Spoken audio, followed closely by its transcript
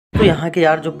तो यहाँ के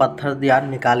यार जो पत्थर यार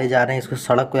निकाले जा रहे हैं, इसको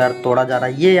सड़क को यार तोड़ा जा रहा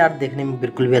है, ये यार देखने में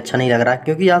बिल्कुल भी अच्छा नहीं लग रहा है।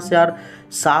 क्योंकि यहाँ से यार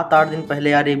 7-8 दिन पहले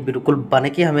यार ये बिल्कुल बन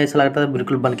के हमें ऐसा लगता था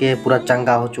बिल्कुल बन के पूरा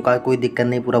चंगा हो चुका है, कोई दिक्कत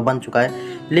नहीं, पूरा बन चुका है।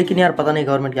 लेकिन यार पता नहीं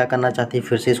गवर्नमेंट क्या करना चाहती है,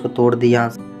 फिर से इसको तोड़ दी यहाँ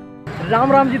से।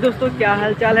 राम राम जी दोस्तों, क्या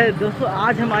हाल चाल है दोस्तों।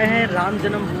 आज हम आए हैं राम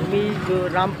जन्मभूमि जो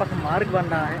राम पथ मार्ग बन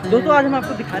रहा है। दोस्तों आज हम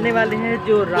आपको दिखाने वाले हैं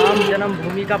जो राम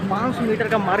जन्मभूमि का 500 मीटर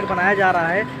का मार्ग बनाया जा रहा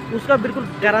है, उसका बिल्कुल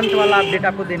करंट वाला अपडेट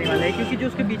आपको देने वाले हैं। क्योंकि जो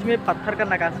उसके बीच में पत्थर का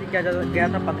नक्काशी किया गया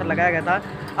था, पत्थर लगाया गया था,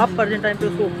 अब प्रेजेंट टाइम पे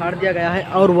उसको उखाड़ दिया गया है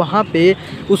और वहाँ पे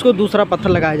उसको दूसरा पत्थर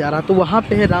लगाया जा रहा है। तो वहाँ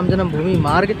पे है राम जन्मभूमि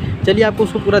मार्ग। चलिए आपको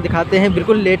उसको पूरा दिखाते हैं,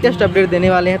 बिल्कुल लेटेस्ट अपडेट देने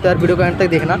वाले हैं। तो यार वीडियो को एंड तक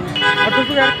देखना। और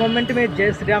दोस्तों यार कमेंट में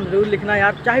जय श्री राम जरूर लिखना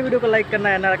यार, चाहे वीडियो को लाइक करना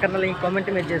है ना करना, लेकिन कमेंट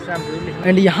में जय श्री राम जरूर लिखना।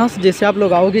 एंड यहाँ से जैसे आप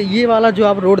लोग आओगे, ये वाला जो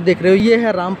आप रोड देख रहे हो ये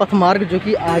है राम पथ मार्ग, जो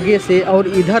कि आगे से और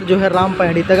इधर जो है राम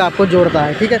पहाड़ी तक आपको जोड़ता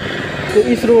है। ठीक है, तो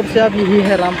इस रोड से आप यही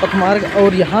है राम पथ मार्ग।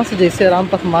 और यहाँ से जैसे राम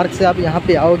पथ मार्ग से आप यहाँ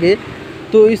पे आओगे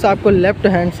तो इस आपको लेफ्ट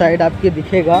हैंड साइड आपके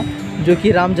दिखेगा जो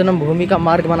कि राम जन्मभूमि का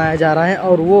मार्ग बनाया जा रहा है,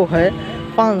 और वो है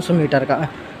 500 मीटर का।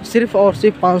 सिर्फ और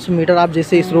सिर्फ 500 मीटर आप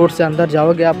जैसे इस रोड से अंदर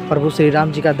जाओगे, आप प्रभु श्री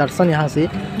राम जी का दर्शन यहाँ से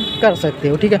कर सकते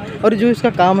हो। ठीक है, और जो इसका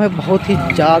काम है बहुत ही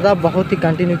ज़्यादा बहुत ही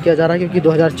कंटिन्यू किया जा रहा है, क्योंकि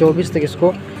 2024 तक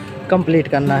इसको कंप्लीट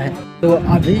करना है। तो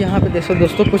अभी यहाँ पे देखो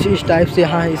दोस्तों कुछ इस टाइप से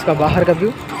यहाँ है इसका बाहर का व्यू।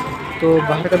 तो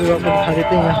बाहर का व्यू आपको दिखा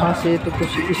देते हैं यहाँ से। तो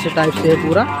कुछ इस टाइप से है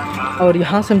पूरा, और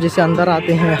यहाँ से हम जैसे अंदर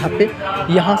आते हैं यहाँ पे,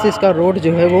 यहाँ से इसका रोड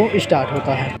जो है वो स्टार्ट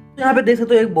होता है। यहाँ पे देख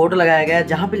सकते हो एक बोर्ड लगाया गया है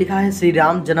जहाँ पे लिखा है श्री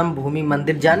राम जन्मभूमि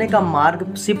मंदिर जाने का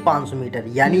मार्ग सिर्फ 500 मीटर।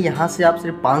 यानी यहाँ से आप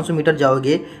सिर्फ 500 मीटर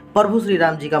जाओगे, प्रभु श्री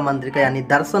राम जी का मंदिर का यानी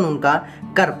दर्शन उनका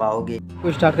कर पाओगे।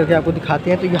 तो स्टार्ट करके आपको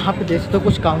दिखाते हैं। तो यहाँ पे देख सकते हो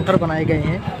कुछ काउंटर बनाए गए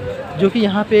हैं, जो कि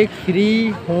यहाँ पे एक फ्री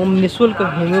होम निःशुल्क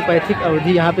होम्योपैथिक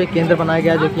अवधि यहाँ पे केंद्र बनाया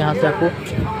गया है, जो कि यहाँ से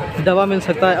आपको दवा मिल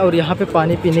सकता है। और यहाँ पे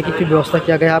पानी पीने की भी व्यवस्था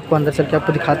किया गया है। आपको अंदर चल के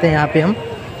आपको दिखाते हैं यहाँ पे हम।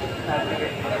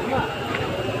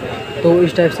 तो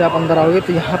इस टाइप से आप अंदर आओगे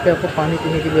तो यहाँ पे आपको पानी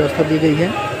पीने की व्यवस्था दी गई है,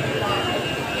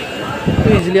 तो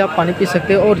इजीली आप पानी पी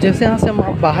सकते हो। और जैसे यहाँ से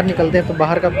हम बाहर निकलते हैं तो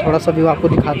बाहर का थोड़ा सा व्यू आपको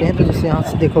दिखाते हैं। तो जैसे यहाँ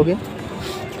से देखोगे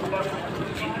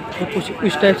तो कुछ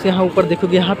इस टाइप से यहाँ ऊपर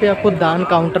देखोगे, यहाँ पे आपको दान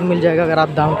काउंटर मिल जाएगा। अगर आप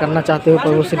दान करना चाहते हो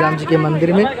प्रभु श्री राम जी के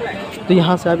मंदिर में, तो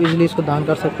यहाँ से आप इजीली इसको दान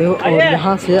कर सकते हो। और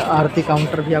यहाँ से आरती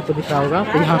काउंटर भी आपको दिख रहा होगा,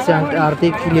 तो यहाँ से आरती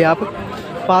के लिए आप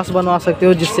पास बनवा सकते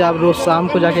हो, जिससे आप रोज़ शाम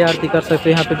को जाके आरती कर सकते हो।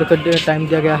 यहाँ पे देखो टाइम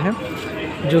दिया गया है,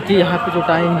 जो कि यहाँ पे जो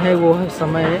टाइम है वो है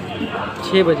समय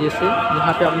 6 बजे से।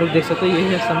 यहाँ पे आप लोग देख सकते हो यही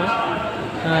है समय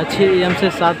 6 AM से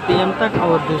 7 PM तक।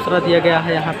 और दूसरा दिया गया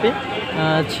है यहाँ पे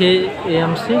 6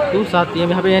 AM से तो 7 PM,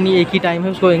 यहाँ पे यानी एक ही टाइम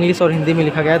है। उसको इंग्लिश और हिंदी में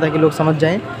लिखा गया है ताकि लोग समझ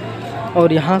जाएँ।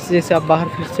 और यहाँ से जैसे आप बाहर,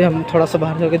 फिर से हम थोड़ा सा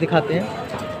बाहर जाकर दिखाते हैं,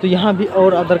 तो यहाँ भी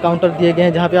और अदर काउंटर दिए गए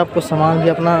हैं जहाँ पे आपको सामान भी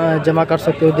अपना जमा कर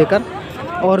सकते हो देकर।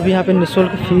 और भी यहाँ पे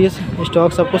निःशुल्क फीस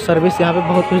स्टॉक सबको सर्विस यहाँ पे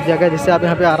बहुत कुछ दिया गया है, जिससे आप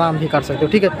यहाँ पे आराम भी कर सकते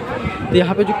हो। ठीक है, तो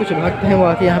यहाँ पे जो कुछ भक्त हैं वो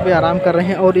आके यहाँ पे आराम कर रहे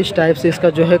हैं, और इस टाइप से इसका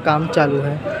जो है काम चालू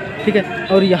है। ठीक है,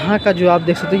 और यहाँ का जो आप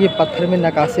देख सकते हो ये पत्थर में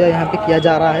नक्काशियाँ यहाँ पे किया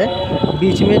जा रहा है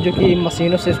बीच में, जो कि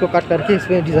मशीनों से इसको कट करके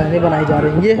इसमें डिज़ाइनें बनाई जा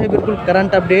रही हैं। ये है बिल्कुल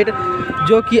करंट अपडेट,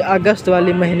 जो कि अगस्त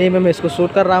वाले महीने में मैं इसको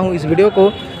शूट कर रहा हूँ इस वीडियो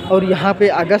को। और यहाँ पे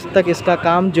अगस्त तक इसका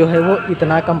काम जो है वो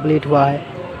इतना कंप्लीट हुआ है।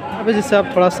 यहाँ पे जैसे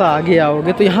आप थोड़ा सा आगे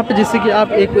आओगे तो यहाँ पे जैसे कि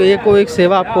आप एक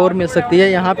सेवा आपको और मिल सकती है।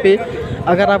 यहाँ पे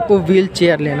अगर आपको व्हील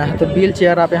चेयर लेना है तो व्हील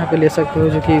चेयर आप यहाँ पे ले सकते हो,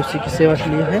 जो कि उसी की सेवा के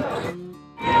लिए है।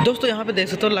 दोस्तों यहाँ पे देख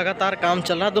सकते हो लगातार काम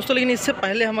चल रहा है दोस्तों। लेकिन इससे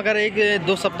पहले हम अगर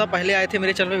 1-2 सप्ताह पहले आए थे,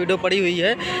 मेरे चैनल में वीडियो पड़ी हुई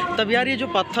है, तब यार ये जो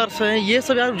पत्थर हैं ये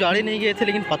सब यार उजाड़े नहीं गए थे।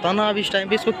 लेकिन पता ना अब इस टाइम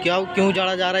पे इसको क्यों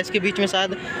उजाड़ा जा रहा है। इसके बीच में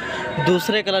शायद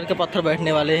दूसरे कलर के पत्थर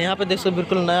बैठने वाले हैं। यहाँ पे देख सकते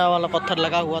बिल्कुल नया वाला पत्थर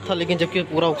लगा हुआ था, लेकिन जबकि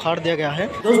पूरा उखाड़ दिया गया है।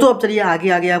 दोस्तों अब चलिए आगे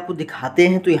आगे आपको दिखाते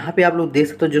हैं। तो यहाँ पे आप लोग देख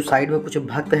सकते हो जो साइड में कुछ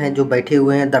भक्त हैं जो बैठे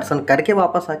हुए हैं, दर्शन करके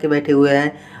वापस आके बैठे हुए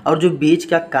हैं। और जो बीच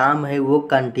का काम है वो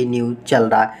कंटिन्यू चल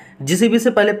रहा है। जिस भी से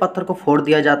पहले पत्थर को फोड़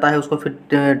दिया जाता है, उसको फिर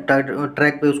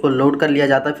ट्रैक पे उसको लोड कर लिया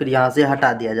जाता है, फिर यहाँ से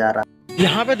हटा दिया जा रहा है।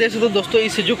 यहाँ पे देख सकते हो दोस्तों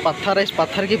इस जो पत्थर है, इस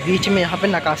पत्थर के बीच में यहाँ पे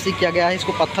नक्काशी किया गया है।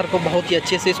 इसको पत्थर को बहुत ही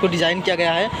अच्छे से इसको डिज़ाइन किया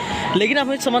गया है, लेकिन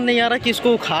हमें समझ नहीं आ रहा कि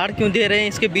इसको उखाड़ क्यों दे रहे हैं।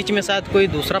 इसके बीच में शायद कोई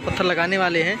दूसरा पत्थर लगाने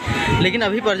वाले हैं, लेकिन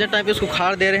अभी प्रेजेंट टाइम पे इसको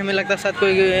उखाड़ दे रहे हैं। हमें लगता है शायद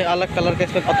कोई अलग कलर का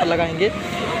इसमें पत्थर लगाएंगे।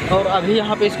 और अभी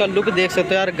यहाँ पे इसका लुक देख सकते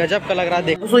हो यार, गजब का लग रहा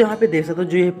है। दोस्तों यहाँ पे देख सकते हो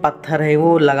जो ये पत्थर है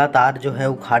वो लगातार जो है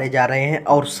उखाड़े जा रहे हैं,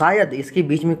 और शायद इसके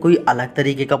बीच में कोई अलग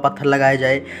तरीके का पत्थर लगाया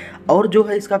जाए। और जो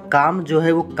है इसका काम जो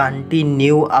है वो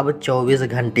कंटिन्यू अब 24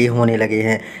 घंटे होने लगे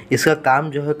हैं। इसका काम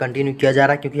जो है कंटिन्यू किया जा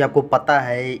रहा है, क्योंकि आपको पता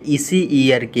है इसी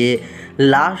ईयर के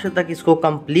लास्ट तक इसको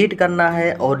कंप्लीट करना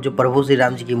है। और जो प्रभु श्री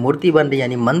राम जी की मूर्ति बन रही है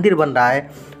यानी मंदिर बन रहा है,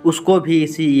 उसको भी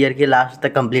इसी ईयर के लास्ट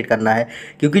तक कंप्लीट करना है।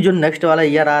 क्योंकि जो नेक्स्ट वाला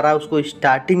ईयर आ रहा है उसको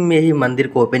स्टार्टिंग स्टार्टिंग में ही मंदिर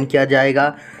को ओपन किया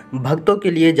जाएगा भक्तों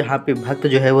के लिए, जहाँ पे भक्त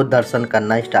जो है वो दर्शन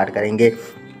करना स्टार्ट करेंगे।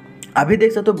 अभी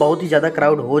देख सकते हो बहुत ही ज़्यादा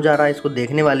क्राउड हो जा रहा है। इसको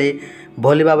देखने वाले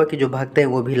भोले बाबा के जो भक्त हैं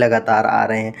वो भी लगातार आ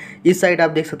रहे हैं। इस साइड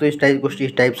आप देख सकते हो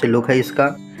इस टाइप से लुक है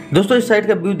इसका। दोस्तों इस साइड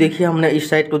का व्यू देखिए, हमने इस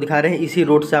साइड को दिखा रहे हैं। इसी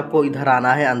रोड से आपको इधर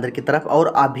आना है अंदर की तरफ।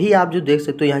 और अभी आप जो देख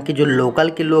सकते हो यहाँ के जो लोकल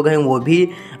के लोग हैं वो भी,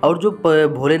 और जो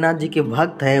भोलेनाथ जी के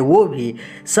भक्त हैं वो भी,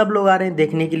 सब लोग आ रहे हैं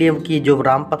देखने के लिए कि जो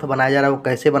राम पथ बनाया जा रहा है वो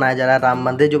कैसे बनाया जा रहा है, राम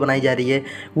मंदिर जो बनाई जा रही है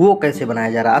वो कैसे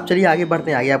बनाया जा रहा है। अब चलिए आगे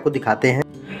बढ़ते हैं, आगे आपको दिखाते हैं।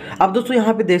 अब दोस्तों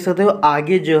यहाँ पे देख सकते हो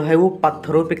आगे जो है वो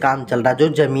पत्थरों पे काम चल रहा है। जो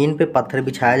ज़मीन पे पत्थर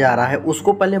बिछाया जा रहा है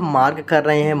उसको पहले मार्ग कर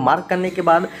रहे हैं। मार्ग करने के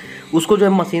बाद उसको जो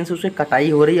है मशीन से उसे कटाई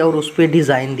हो रही है और उस पर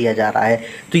डिज़ाइन दिया जा रहा है।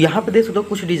 तो यहाँ पे देख सकते हो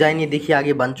कुछ डिज़ाइन ये देखिए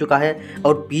आगे बन चुका है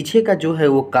और पीछे का जो है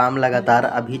वो काम लगातार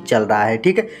अभी चल रहा है।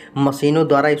 ठीक है, मशीनों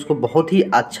द्वारा इसको बहुत ही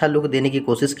अच्छा लुक देने की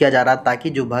कोशिश किया जा रहा है ताकि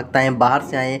जो भक्त आएँ बाहर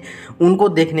से आएँ उनको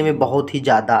देखने में बहुत ही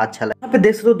ज़्यादा अच्छा लगे। यहाँ पे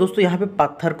देख सकते हो दोस्तों, यहाँ पे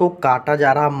पत्थर को काटा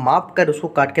जा रहा है, माप कर उसको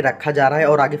काट के रखा जा रहा है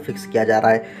और आगे फिक्स किया जा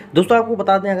रहा है। दोस्तों आपको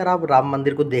बता दें, अगर आप राम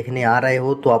मंदिर को देखने आ रहे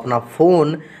हो तो अपना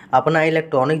फ़ोन, अपना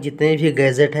इलेक्ट्रॉनिक जितने भी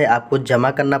गैजेट है आपको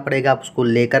जमा करना पड़ेगा, आप उसको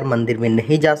लेकर मंदिर में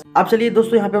नहीं जा सकते। अब चलिए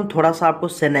दोस्तों यहाँ पे हम थोड़ा सा आपको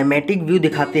सिनेमैटिक व्यू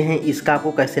दिखाते हैं, इसका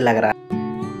आपको कैसे लग रहा है।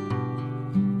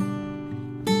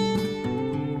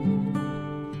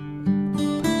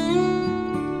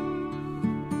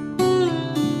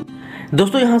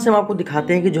 दोस्तों यहाँ से हम आपको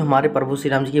दिखाते हैं कि जो हमारे प्रभु श्री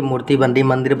राम जी की मूर्ति बन रही,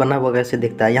 मंदिर बना हुआ कैसे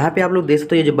दिखता है। यहाँ पे आप लोग देख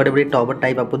सकते हो ये जो बड़े बड़े टॉवर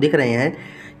टाइप आपको दिख रहे हैं,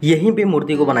 यहीं पे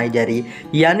मूर्ति को बनाई जा रही है।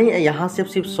 यानी यहाँ से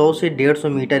सिर्फ 100 से 150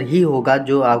 मीटर ही होगा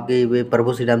जो आपके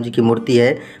प्रभु श्री राम जी की मूर्ति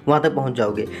है वहाँ तक पहुँच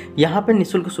जाओगे। यहाँ पे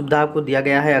निःशुल्क सुविधा आपको दिया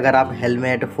गया है। अगर आप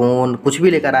हेलमेट, फ़ोन कुछ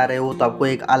भी लेकर आ रहे हो तो आपको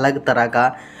एक अलग तरह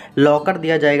का लॉकर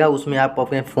दिया जाएगा, उसमें आप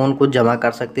अपने फ़ोन को जमा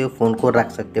कर सकते हो, फ़ोन को रख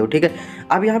सकते हो। ठीक है,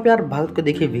 अब यहाँ पे यार भक्त को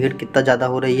देखिए भीड़ कितना ज़्यादा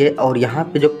हो रही है और यहाँ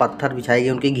पे जो पत्थर बिछाए गए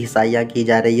उनकी घिसाइयाँ की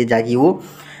जा रही है ताकि वो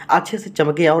अच्छे से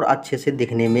चमके और अच्छे से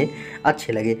दिखने में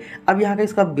अच्छे लगे। अब यहाँ का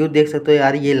इसका व्यू देख सकते हो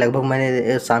यार, ये लगभग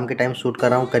मैंने शाम के टाइम शूट कर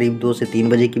रहा हूँ करीब 2 से 3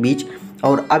 बजे के बीच।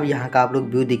 और अब यहाँ का आप लोग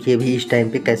व्यू देखिए भी इस टाइम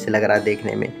पे कैसे लग रहा है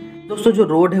देखने में। दोस्तों जो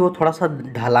रोड है वो थोड़ा सा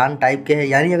ढलान टाइप के है,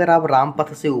 यानी अगर आप राम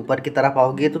पथ से ऊपर की तरफ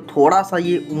आओगे तो थोड़ा सा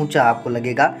ये ऊंचा आपको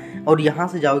लगेगा और यहाँ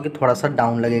से जाओगे थोड़ा सा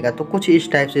डाउन लगेगा। तो कुछ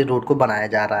इस टाइप से रोड को बनाया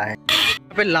जा रहा है।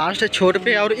 यहाँ पे लास्ट है छोर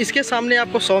पे और इसके सामने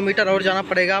आपको 100 मीटर और जाना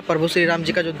पड़ेगा। प्रभु श्री राम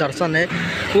जी का जो दर्शन है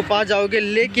वो पा जाओगे,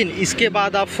 लेकिन इसके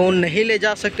बाद आप फ़ोन नहीं ले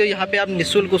जा सकते हो। यहाँ पे आप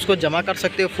निःशुल्क उसको जमा कर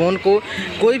सकते हो। फ़ोन को,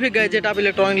 कोई भी गैजेट आप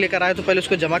इलेक्ट्रॉनिक लेकर आए तो पहले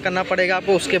उसको जमा करना पड़ेगा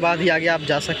आपको, उसके बाद ही आगे आप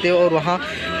जा सकते हो और वहाँ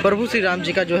प्रभु श्री राम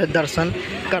जी का जो है दर्शन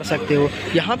कर सकते हो।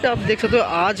 यहाँ पे आप देख सकते हो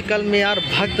आजकल में यार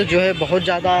भक्त जो है बहुत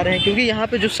ज़्यादा आ रहे हैं, क्योंकि यहाँ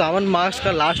पे जो सावन मास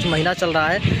का लास्ट महीना चल रहा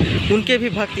है उनके भी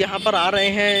भक्त यहाँ पर आ रहे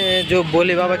हैं। जो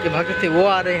भोले बाबा के भक्त थे वो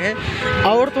आ रहे हैं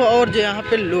और तो और जो यहाँ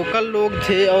पे लोकल लोग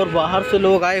थे और बाहर से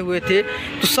लोग आए हुए थे,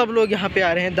 तो सब लोग यहाँ पे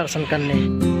आ रहे हैं दर्शन करने।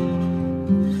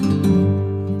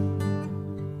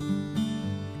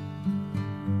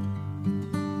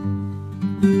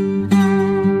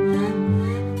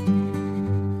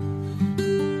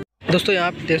 दोस्तों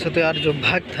यहाँ पे देख सकते हो यार जो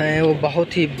भक्त हैं वो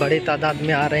बहुत ही बड़े तादाद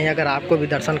में आ रहे हैं। अगर आपको भी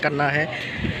दर्शन करना है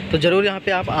तो ज़रूर यहाँ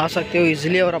पे आप आ सकते हो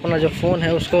इजीली, और अपना जो फ़ोन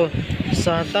है उसको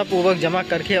सहजतापूर्वक जमा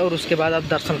करके और उसके बाद आप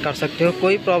दर्शन कर सकते हो।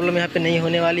 कोई प्रॉब्लम यहाँ पे नहीं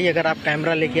होने वाली। अगर आप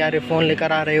कैमरा लेके आ रहे हो, फ़ोन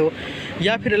लेकर आ रहे हो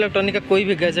या फिर इलेक्ट्रॉनिक का कोई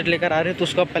भी गैजेट लेकर आ रहे हो तो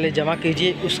उसको आप पहले जमा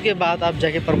कीजिए, उसके बाद आप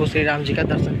जाके प्रभु श्री राम जी का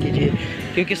दर्शन कीजिए,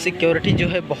 क्योंकि सिक्योरिटी जो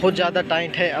है बहुत ज़्यादा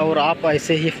टाइट है और आप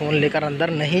ऐसे ही फ़ोन लेकर अंदर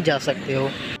नहीं जा सकते हो।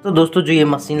 तो दोस्तों जो ये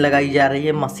मशीन लगाई जा रही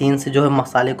है, मशीन से जो है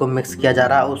मसाले को मिक्स किया जा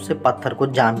रहा है, उससे पत्थर को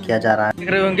जाम किया जा रहा है। देख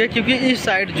रहे होंगे क्योंकि इस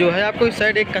साइड जो है आपको, इस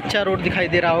साइड एक कच्चा रोड दिखाई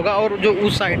दे रहा होगा और जो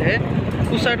उस साइड है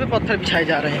उस साइड पे पत्थर बिछाए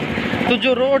जा रहे हैं। तो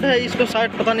जो रोड है इसको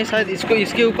शायद पता नहीं, शायद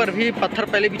इसके ऊपर भी पत्थर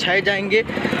पहले बिछाए जाएंगे,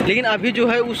 लेकिन अभी जो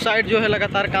है उस साइड जो है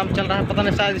लगातार काम चल रहा है। पता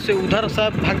नहीं शायद इसे उधर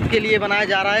सब भक्त के लिए बनाया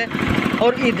जा रहा है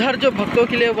और इधर जो भक्तों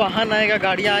के लिए वाहन आएगा,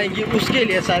 गाड़ियाँ आएंगी, उसके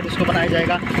लिए शायद इसको बनाया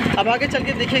जाएगा। अब आगे चल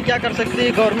के देखिए क्या कर सकते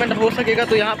हैं। गवर्नमेंट हो सकेगा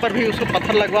तो यहाँ पर भी उसको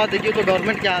पत्थर लगवा देगी, तो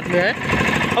गवर्नमेंट के हाथ में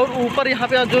है। और ऊपर यहाँ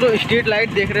पे आप जो स्ट्रीट लाइट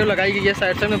देख रहे हो लगाई गई है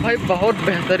साइड से में, भाई बहुत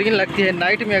बेहतरीन लगती है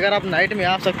नाइट में। अगर आप नाइट में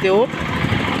आ सकते हो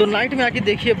तो नाइट में आके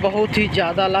देखिए, बहुत ही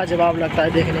ज़्यादा लाजवाब लगता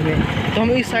है देखने में। तो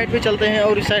हम इस साइड पे चलते हैं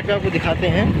और इस साइड पे आपको दिखाते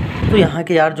हैं। तो यहाँ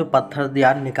के यार जो पत्थर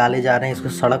यार निकाले जा रहे हैं, इसको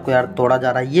सड़क को यार तोड़ा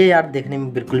जा रहा है, ये यार देखने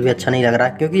में बिल्कुल भी अच्छा नहीं लग रहा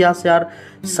है। क्योंकि यहाँ से यार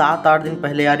 7-8 दिन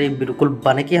पहले यार ये बिल्कुल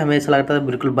बन के, हमें ऐसा लगता था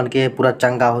बिल्कुल बन के पूरा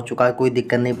चंगा हो चुका है, कोई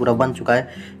दिक्कत नहीं, पूरा बन चुका है।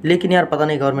 लेकिन यार पता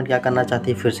नहीं गवर्नमेंट क्या करना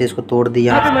चाहती है, फिर से इसको तोड़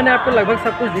दिया। यहाँ पे मैंने आपको लगभग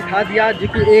सब कुछ दिखा दिया, जो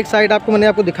कि एक साइड मैंने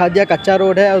आपको दिखा दिया कच्चा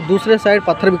रोड है और दूसरे साइड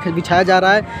पत्थर बिछाया जा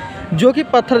रहा है, जो कि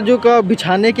पत्थर जो का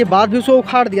बिछाने के बाद भी उसको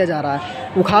उखाड़ दिया जा रहा है।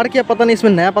 उखाड़ के पता नहीं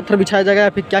इसमें नया पत्थर बिछाया जाएगा या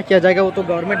फिर क्या किया जाएगा, वो तो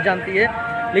गवर्नमेंट जानती है।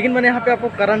 लेकिन मैंने यहाँ पे आपको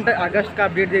करंट अगस्त का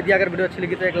अपडेट दे दिया। अगर वीडियो अच्छी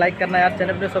लगी तो एक लाइक करना यार,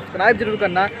 चैनल पर सब्सक्राइब जरूर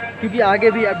करना, क्योंकि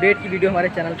आगे भी अपडेट की वीडियो हमारे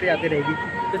चैनल पर आती रहेगी।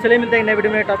 तो चलिए मिलते हैं नए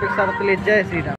वीडियो में टॉपिक के साथ। जय श्री राम।